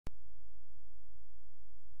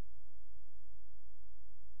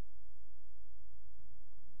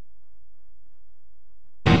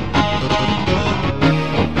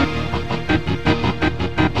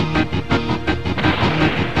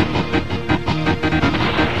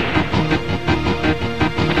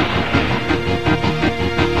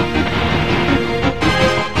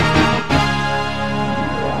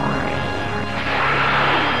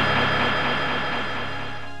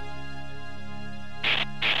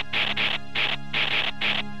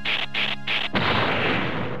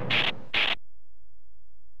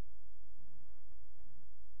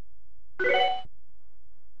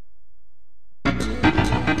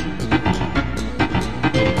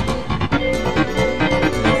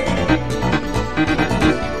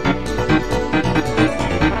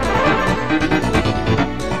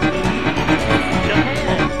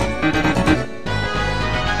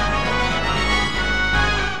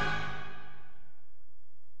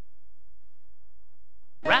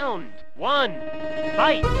Round 1,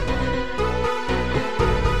 fight!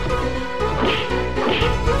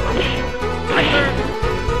 Timer!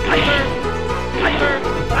 Timer! Timer!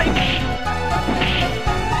 Fight!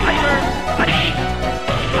 Timer! Fight!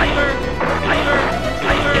 Timer! Timer!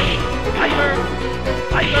 Timer! Timer!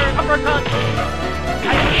 Timer! Uppercut!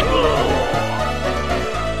 Timer!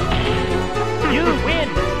 You win!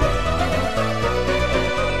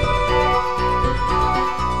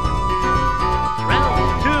 Round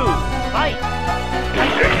 2, fight!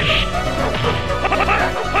 Timer! Timer!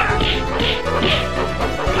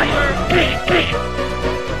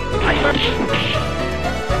 Timer! Timer!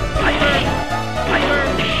 Timer!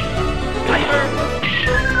 Timer!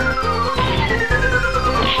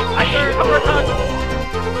 Timer! Uppercut!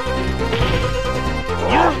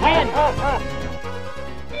 You win!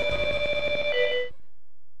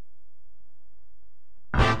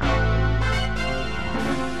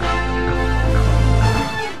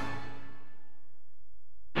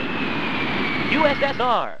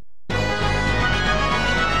 USSR.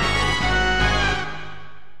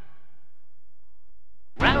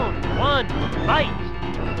 Round 1, fight!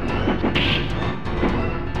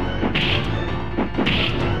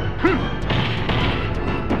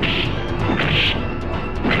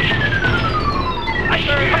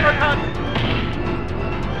 Timer, uppercut!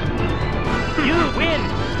 You win!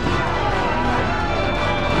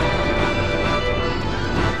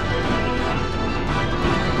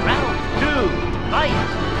 Round 2, fight!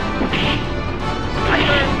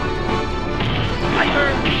 Timer! Timer!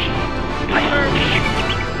 Timer!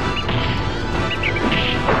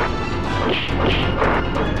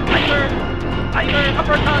 Timer! Timer!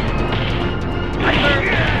 Uppercut! Timer!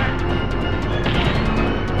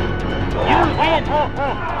 You win!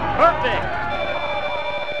 Perfect!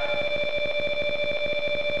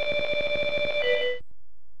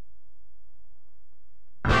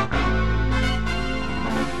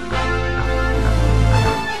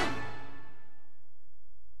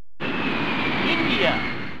 India.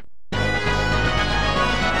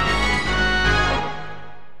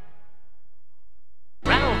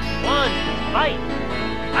 Round 1, fight!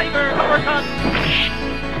 Timer, uppercut!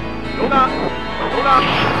 Yoga! Yoga!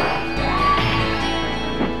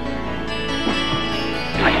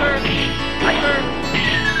 Timer! Timer!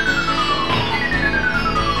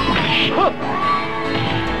 Hook!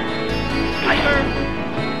 Timer!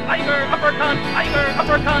 Timer, uppercut! Timer,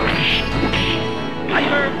 uppercut!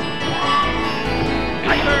 Timer!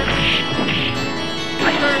 Timer!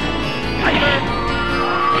 Timer! Timer!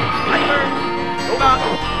 Timer! Yoga!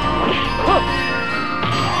 Hook!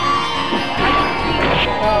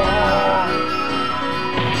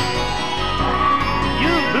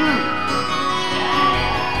 You lose!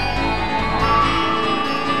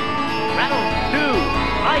 Round 2,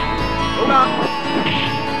 fight! Yoga!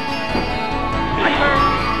 Timer!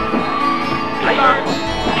 Timer!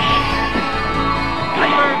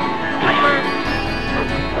 Timer! Timer!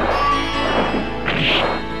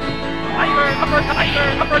 Timer! Uppercut! Timer!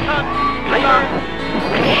 Uppercut! Timer!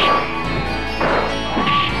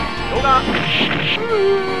 Yoga!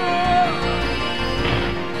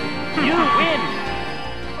 You win!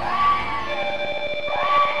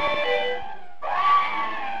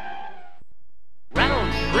 Round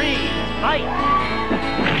 3, fight!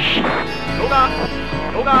 Yoga!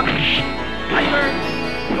 Yoga! Timer!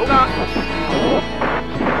 Yoga!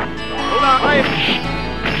 Yoga! Fight!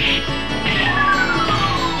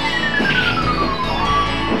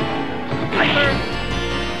 Timer!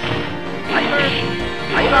 Timer!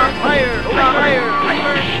 Timer! Fire! Yoga! Fire!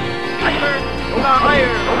 Timer! Timer! Yoga!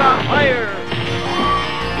 Fire! Yoga! Fire!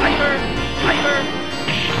 Timer! Timer!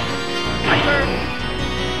 Timer!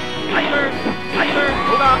 Timer! Timer!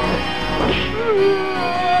 Yoga!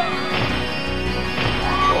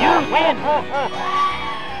 You win!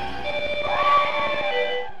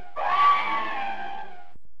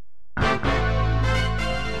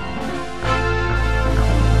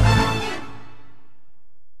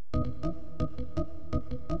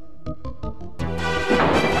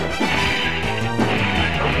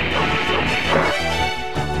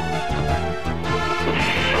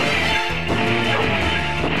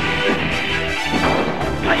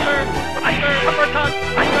 Uppercut!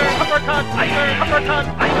 Timer! Uppercut! Timer! Uppercut!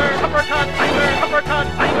 Timer! Uppercut! Timer! Uppercut!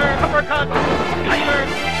 Timer! Uppercut! Timer!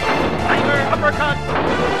 Timer! Uppercut!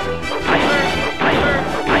 Timer! Timer!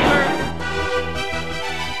 Timer!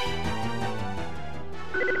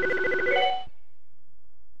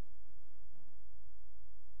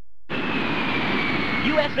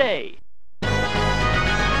 USA!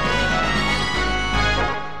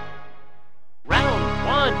 Round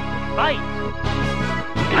 1, fight!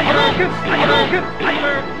 Timer! Timer!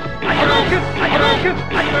 Timer!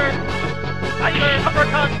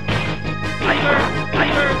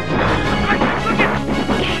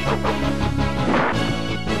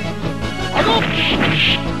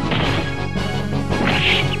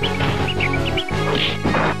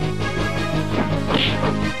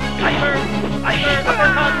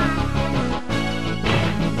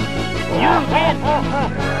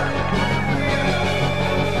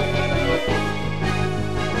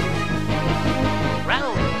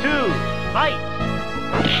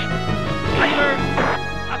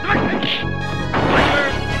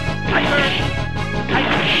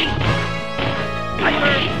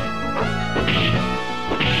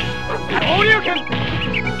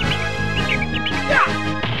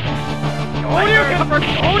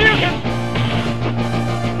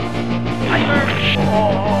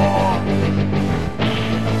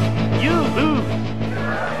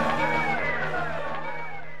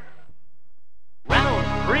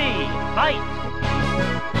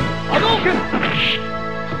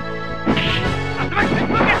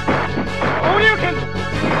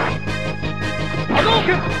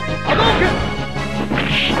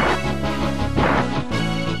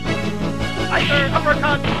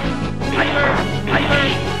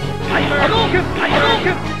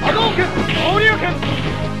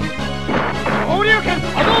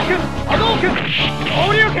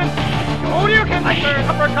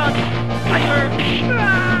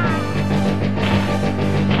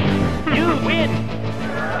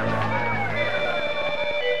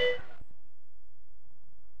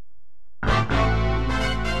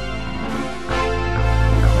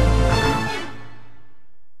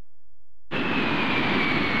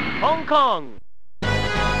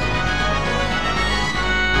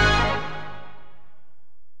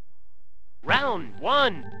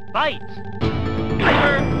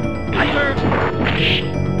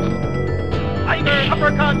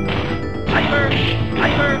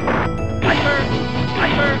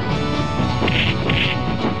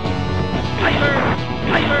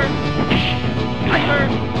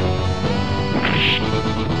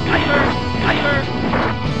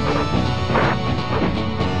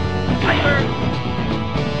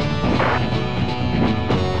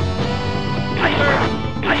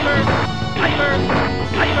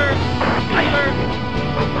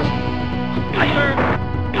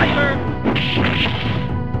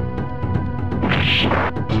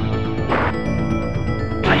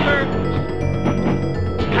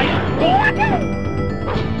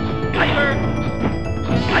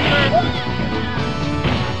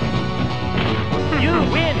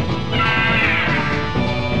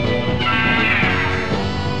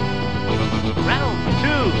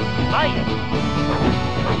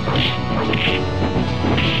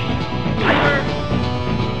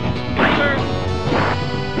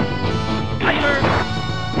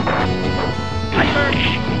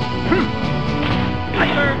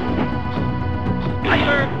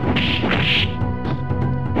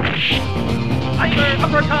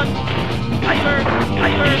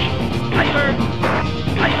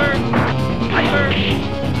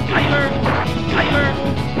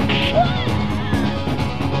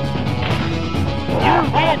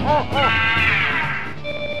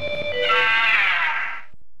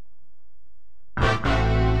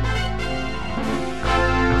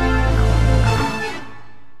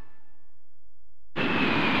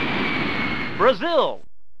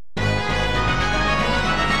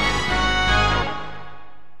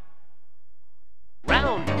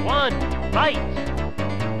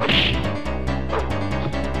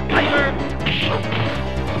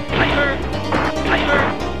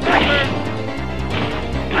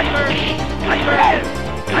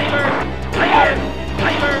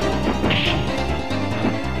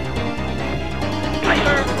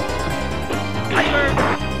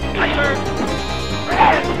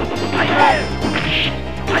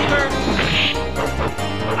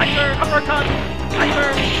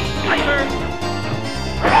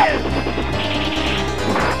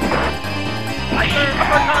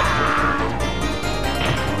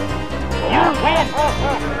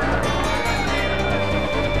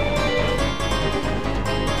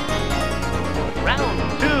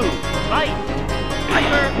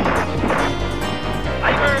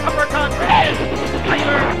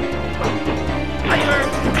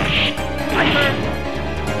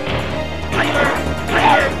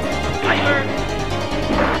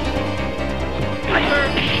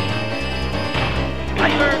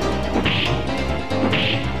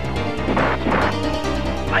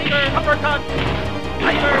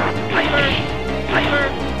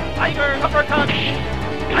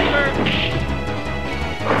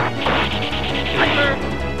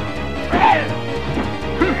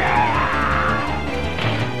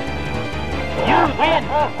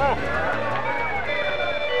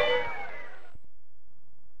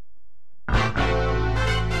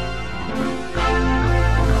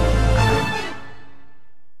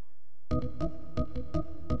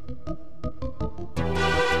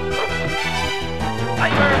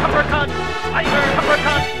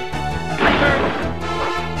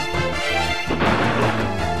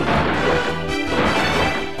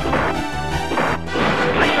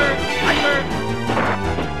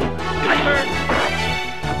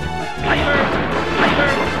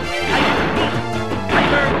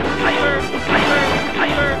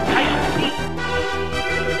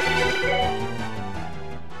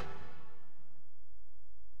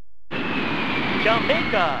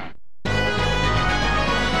 Jamaica.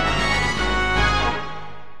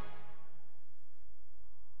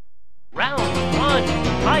 Round one,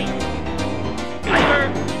 fight.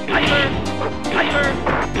 Timer, timer, timer,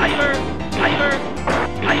 timer, timer,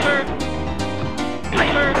 timer, timer,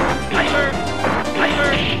 timer, timer, timer,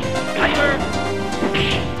 timer, timer, timer,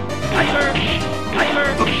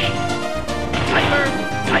 timer, timer,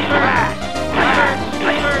 timer, timer.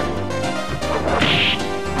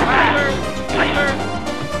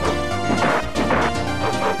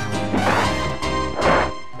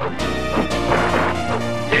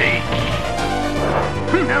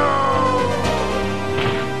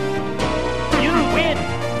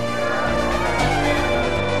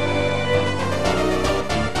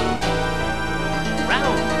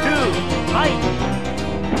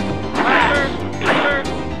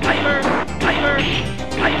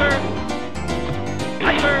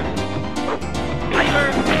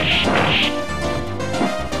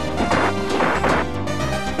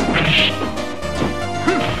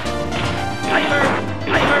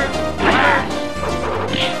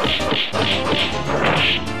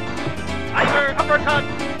 Uppercut!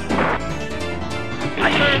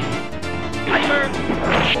 Timer! Timer!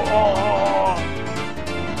 Oh.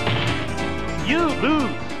 You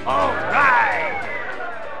lose! All right!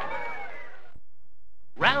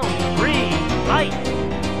 Round three, fight!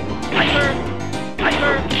 Timer!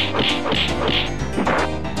 Timer!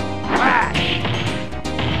 Crash!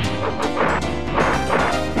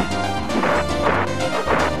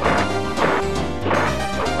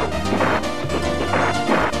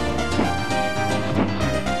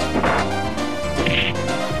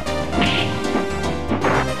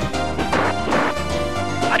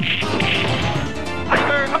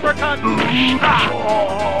 Uppercut!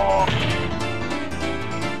 Oh.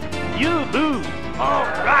 You lose! All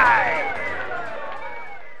right!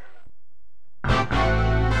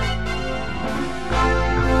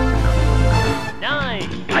 Nine!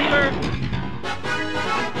 Timer!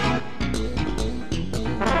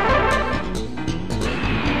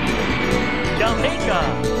 Jamaica!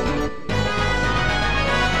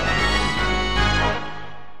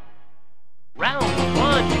 Round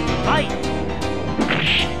one, fight!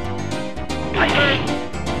 Timer! Timer!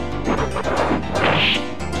 Crash!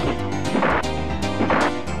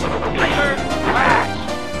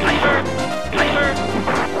 Timer! Timer!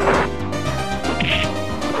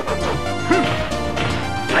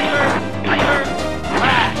 Timer! Timer!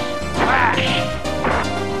 Crash! Crash! Timer! Timer! Timer! Timer! Crash!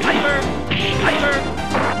 Timer!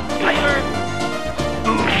 Timer!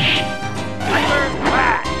 Crash! Timer!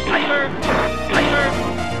 Timer! Timer! Timer! Timer!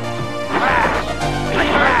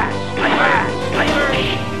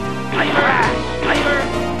 Timer! Timer!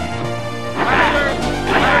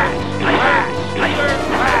 Timer! Timer!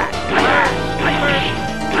 Timer! Timer!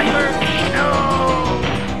 Timer! No!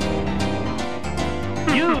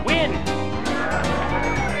 You win!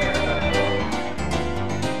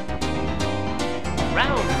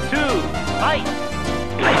 Round two, fight!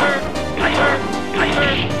 Timer! Timer!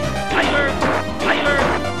 Timer! Timer! Timer!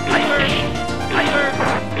 Timer!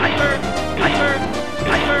 Timer! Timer! Timer!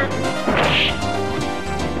 Timer!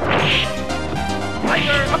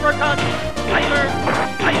 Timer, uppercut! Timer!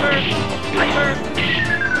 Timer! Timer!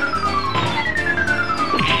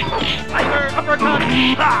 Timer, uppercut!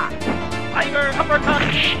 Timer, uppercut!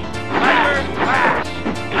 Timer, crash!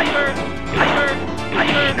 Timer! Timer!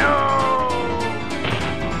 Timer! No!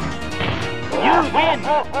 You win!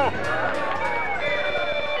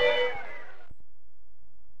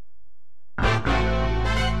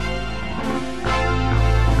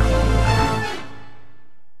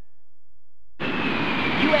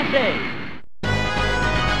 USA.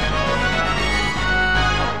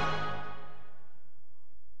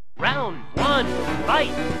 Round one,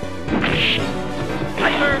 fight!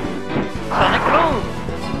 Timer! Sonic boom!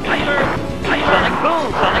 Timer! Sonic boom!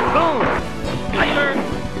 Sonic boom! Timer!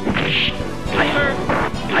 Timer!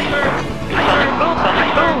 Timer! Sonic boom!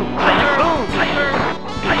 Sonic boom! Sonic boom! Timer!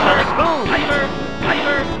 Sonic boom! Timer!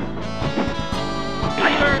 Timer!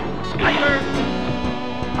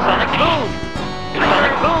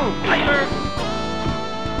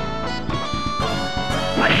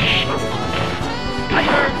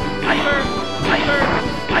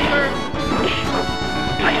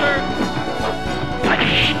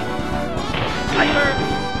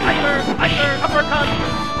 uppercut.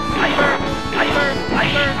 Timer, timer,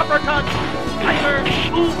 timer, uppercut. Timer.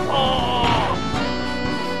 Ooh, oh.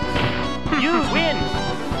 You win.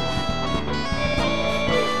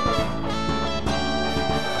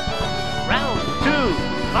 Round 2,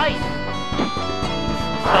 fight.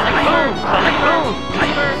 Sonic boom, sonic boom.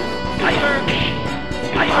 Timer, timer.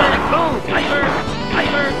 Sonic boom, timer,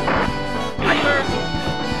 timer, timer.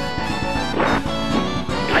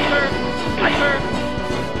 Timer, timer, timer,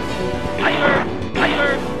 timer,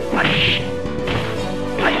 timer,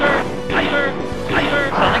 timer, timer,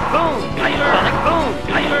 sonic boom, timer, sonic boom,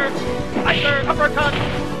 timer, timer, uppercut,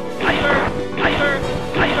 timer, timer,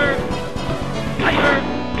 timer, timer,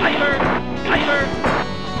 timer, timer,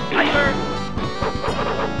 timer,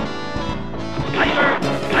 timer,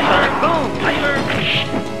 sonic boom, timer.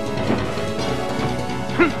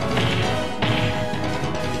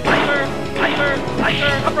 Timer, timer,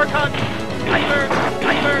 timer, uppercut, timer,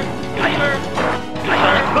 timer, timer,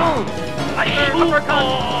 sonic boom, timer, uppercut.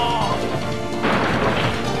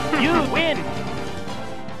 You win.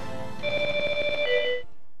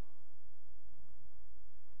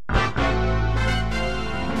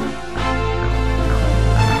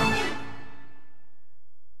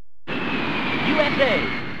 USA.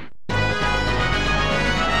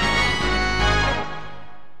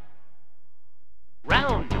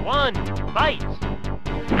 Round 1, fight!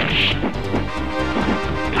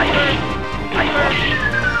 Timer! Timer! Timer!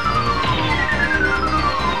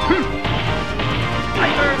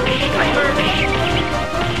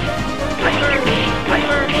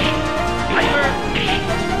 Timer! Timer! Timer!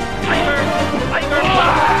 Timer! Timer! Timer!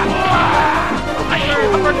 Timer!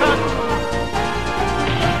 Uppercut!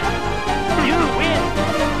 You win!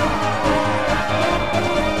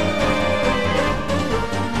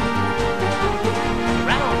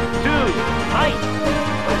 Round 2, fight!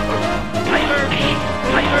 Timer!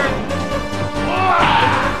 Timer!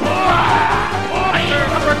 Timer!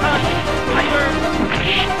 Uppercut! Timer!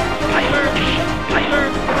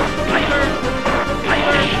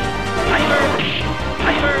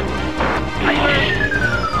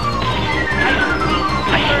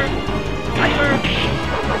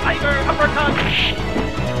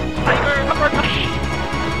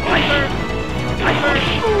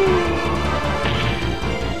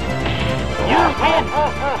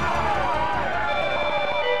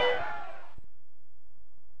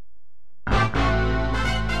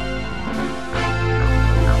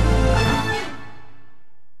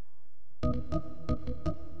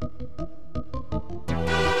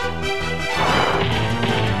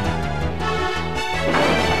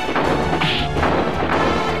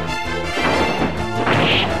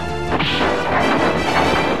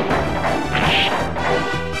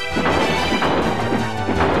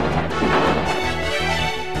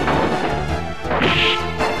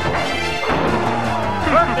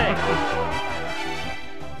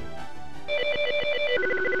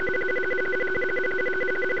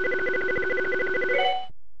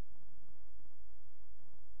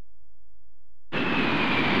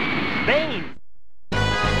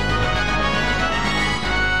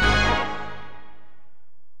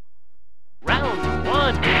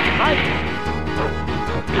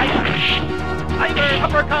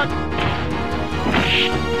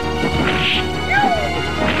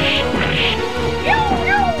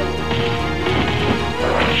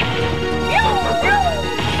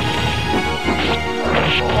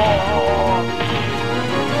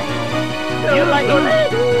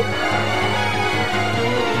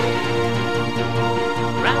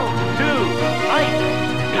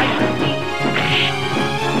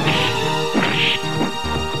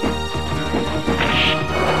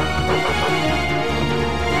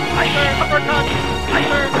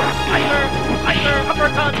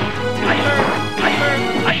 Timer!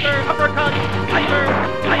 Timer! Timer! Timer! Timer!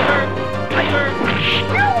 Timer!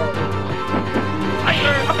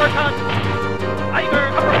 Timer!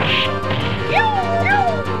 Timer!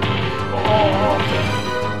 Timer!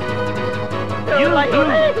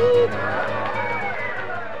 Timer!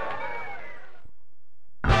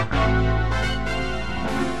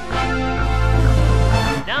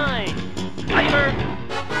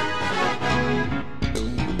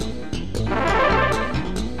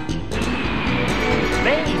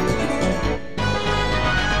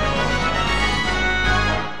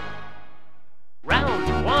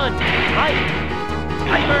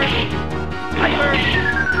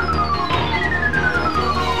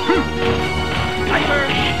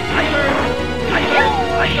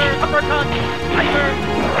 Uppercut! Timer!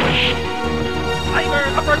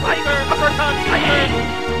 Uppercut! Timer!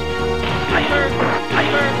 Timer! You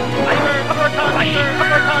win!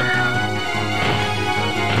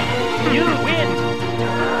 You win!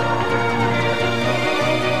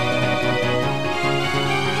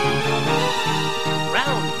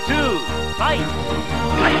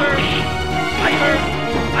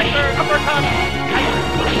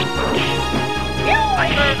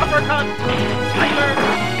 uppercut. Tiger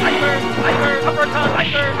uppercut.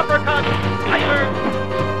 Tiger uppercut. Tiger uppercut.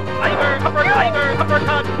 Tiger uppercut. Tiger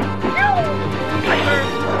uppercut.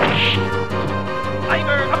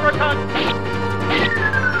 Tiger uppercut.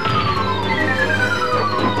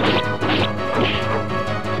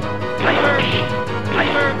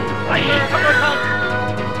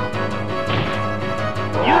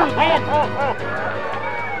 You win.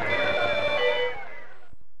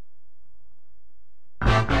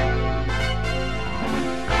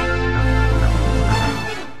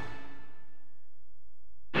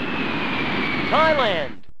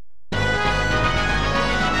 Thailand.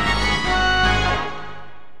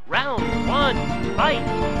 Round 1, fight.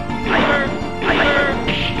 Tiger.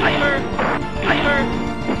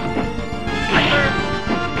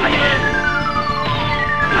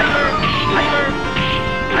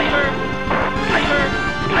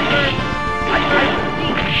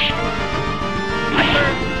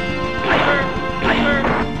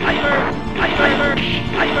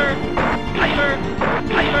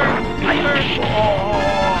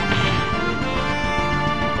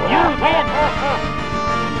 You win.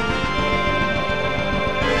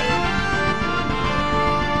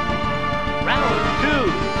 Round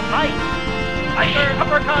 2, fight. Tiger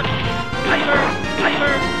uppercut. Tiger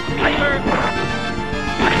uppercut.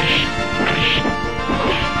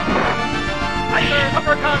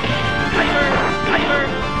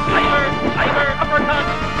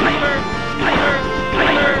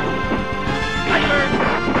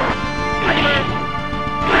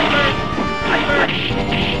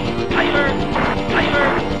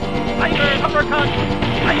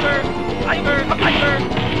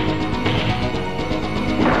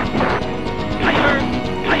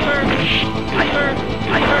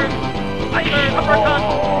 Tiger uppercut.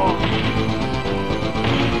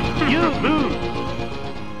 You lose.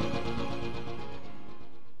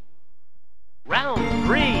 Round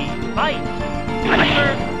 3, fight. Tiger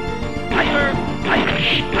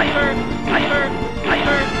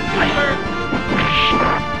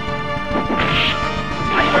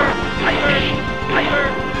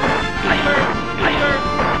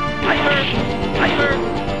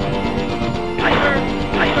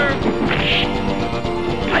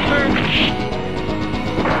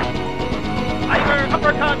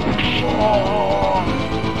uppercut.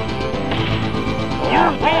 You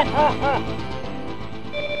win.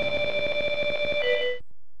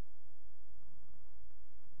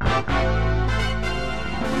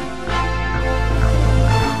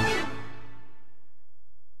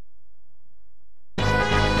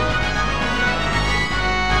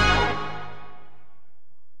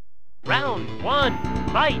 Round 1,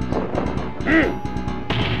 fight.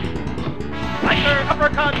 Tiger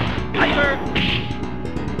uppercut. Tiger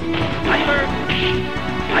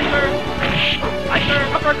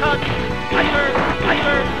uppercut.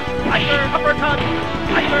 Tiger uppercut.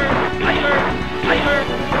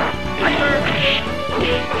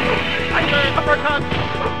 Tiger uppercut.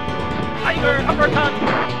 Tiger uppercut.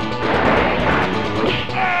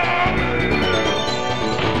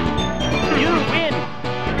 You win.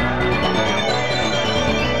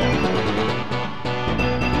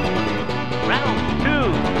 Round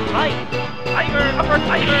 2, fight. Tiger uppercut.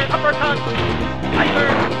 Tiger uppercut.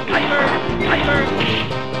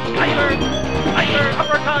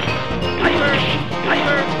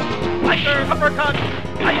 Tiger uppercut.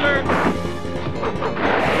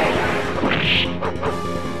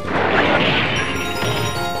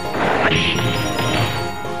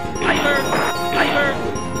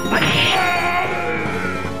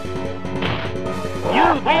 You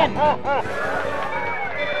win.